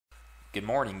Good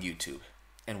morning, YouTube,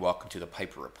 and welcome to the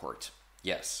Piper Report.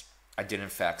 Yes, I did in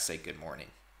fact say good morning.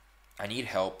 I need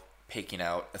help picking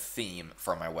out a theme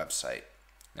for my website.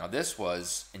 Now, this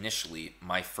was initially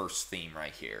my first theme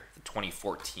right here, the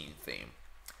 2014 theme.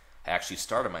 I actually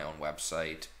started my own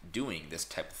website doing this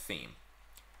type of theme,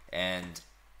 and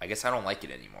I guess I don't like it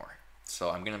anymore. So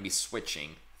I'm going to be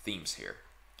switching themes here.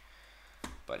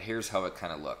 But here's how it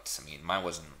kind of looked. I mean, mine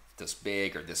wasn't this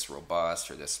big or this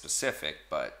robust or this specific,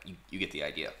 but you get the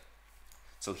idea.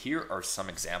 So here are some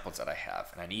examples that I have,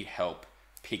 and I need help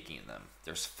picking them.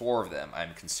 There's 4 of them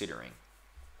I'm considering.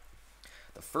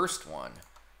 The first one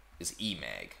is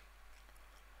eMag,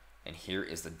 and here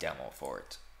is the demo for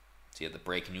it. So you have the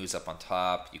breaking news up on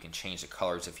top. You can change the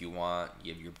colors if you want.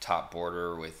 You have your top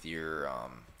border with your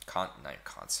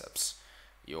concepts,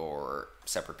 your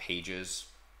separate pages,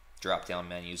 drop down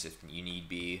menus if you need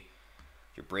be,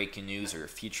 your breaking news or your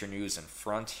feature news in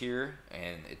front here,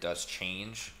 and it does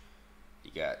change.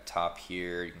 You got top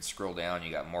here, you can scroll down,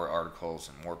 you got more articles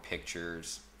and more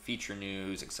pictures, feature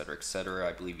news, etc., etc.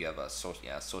 I believe you have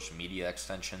social media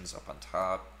extensions up on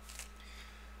top.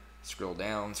 Scroll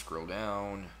down, scroll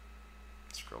down,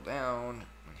 scroll down,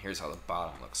 and here's how the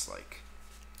bottom looks like.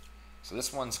 So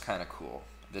this one's kind of cool.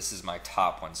 This is my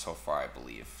top one so far, I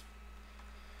believe.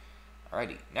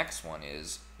 Alrighty, next one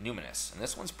is Numinous, and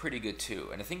this one's pretty good too.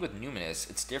 And I think with Numinous,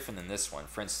 it's different than this one.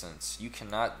 For instance, you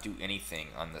cannot do anything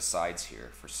on the sides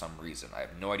here for some reason. I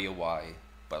have no idea why,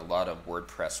 but a lot of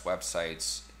WordPress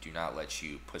websites do not let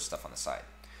you put stuff on the side.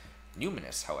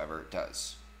 Numinous, however,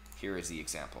 does. Here is the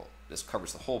example. This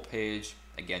covers the whole page.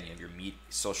 Again, you have your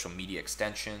social media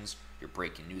extensions, your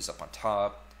breaking news up on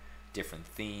top, different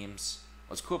themes.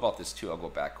 What's cool about this too, I'll go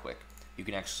back quick. You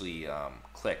can actually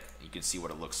click, you can see what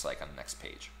it looks like on the next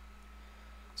page.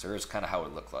 So here's kind of how it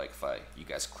would look like if you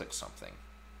guys click something.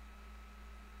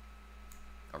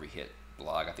 Or we hit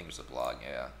blog, I think there's a blog,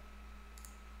 yeah.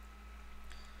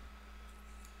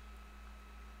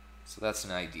 So that's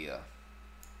an idea.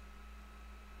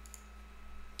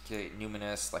 Okay,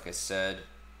 Numinous, like I said,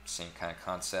 same kind of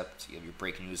concept. You have your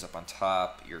breaking news up on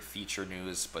top, your feature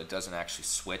news, but it doesn't actually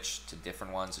switch to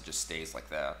different ones, it just stays like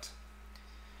that.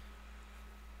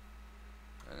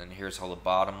 And then here's how the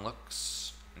bottom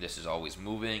looks. This is always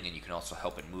moving, and you can also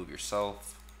help it move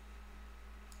yourself.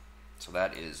 So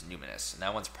that is Numinous, and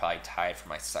that one's probably tied for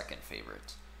my second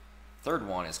favorite. Third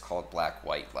one is called Black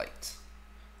White Light.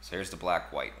 So here's the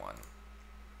black white one.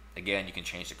 Again, you can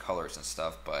change the colors and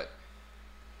stuff, but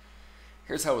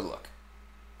here's how it would look.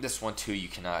 This one too, you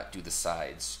cannot do the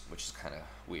sides, which is kind of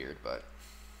weird, but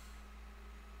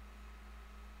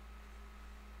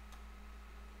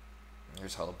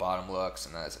here's how the bottom looks,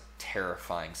 and that is a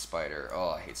terrifying spider. Oh,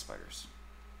 I hate spiders.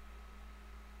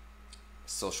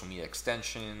 Social media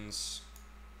extensions.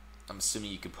 I'm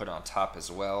assuming you could put it on top as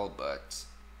well, but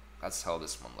that's how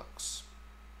this one looks.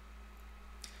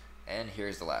 And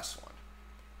here's the last one,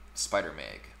 Spider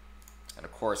Mag. And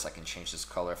of course, I can change this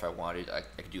color if I wanted. I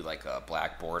could do like a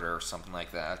black border or something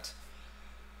like that.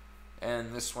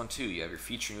 And this one too, you have your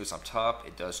feature news on top.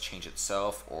 It does change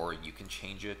itself, or you can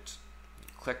change it.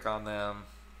 Click on them,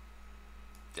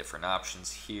 different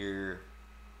options here,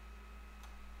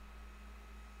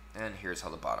 and here's how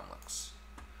the bottom looks.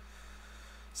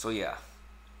 So yeah,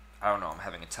 I don't know, I'm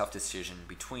having a tough decision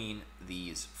between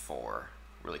these 4.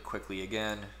 Really quickly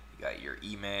again, you got your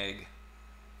eMag,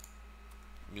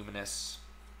 Numinous,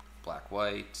 Black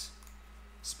White,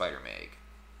 Spider Mag.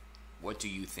 What do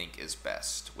you think is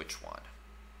best? Which one?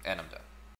 And I'm done.